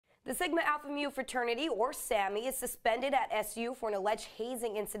The Sigma Alpha Mu fraternity, or SAMI, is suspended at SU for an alleged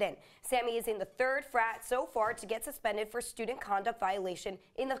hazing incident. SAMI is in the third frat so far to get suspended for student conduct violation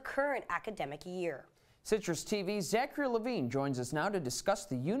in the current academic year. Citrus TV's Zachary Levine joins us now to discuss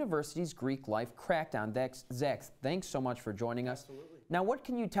the university's Greek life crackdown. Zach, thanks so much for joining us. Absolutely. Now, what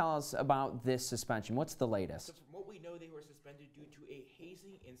can you tell us about this suspension? What's the latest? So from what we know, they were suspended due to a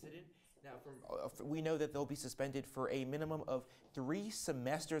hazing incident. Now, we know that they'll be suspended for a minimum of 3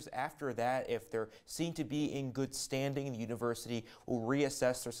 semesters. After that, if they're seen to be in good standing, the university will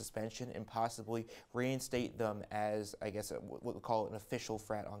reassess their suspension and possibly reinstate them as, I guess, what we'll call an official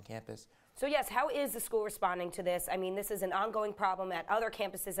frat on campus. So yes, how is the school responding to this? I mean, this is an ongoing problem at other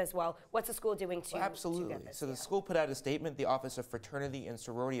campuses as well. What's the school doing to Absolutely. get this? So the school put out a statement. The Office of Fraternity and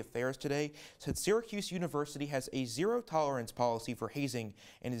Sorority Affairs today said Syracuse University has a zero-tolerance policy for hazing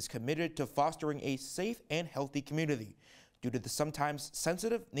and is committed to fostering a safe and healthy community. Due to the sometimes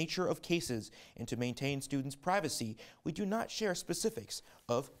sensitive nature of cases and to maintain students' privacy, we do not share specifics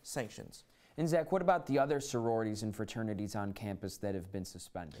of sanctions. And Zach, what about the other sororities and fraternities on campus that have been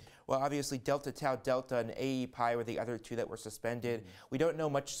suspended? Well, obviously Delta Tau Delta and AE Pi were the other 2 that were suspended. We don't know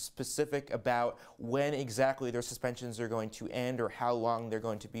much specific about when exactly their suspensions are going to end or how long they're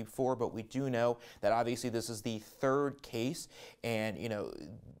going to be for, but we do know that obviously this is the 3rd case, and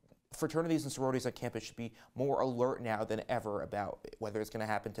fraternities and sororities on campus should be more alert now than ever about whether it's going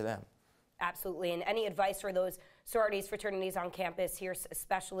to happen to them. Absolutely. And any advice for those sororities, fraternities on campus here,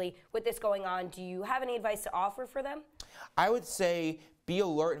 especially with this going on, do you have any advice to offer for them? I would say be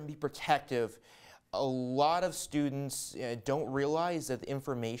alert and be protective. A lot of students don't realize that the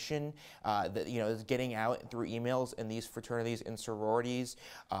information that is getting out through emails in these fraternities and sororities,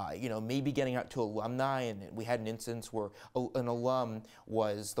 maybe getting out to alumni. And we had an instance where an alum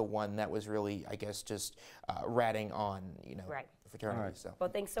was the one that was really, I guess, just ratting on Right. the fraternity. All right. So. Well,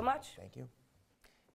 thanks so much. Thank you.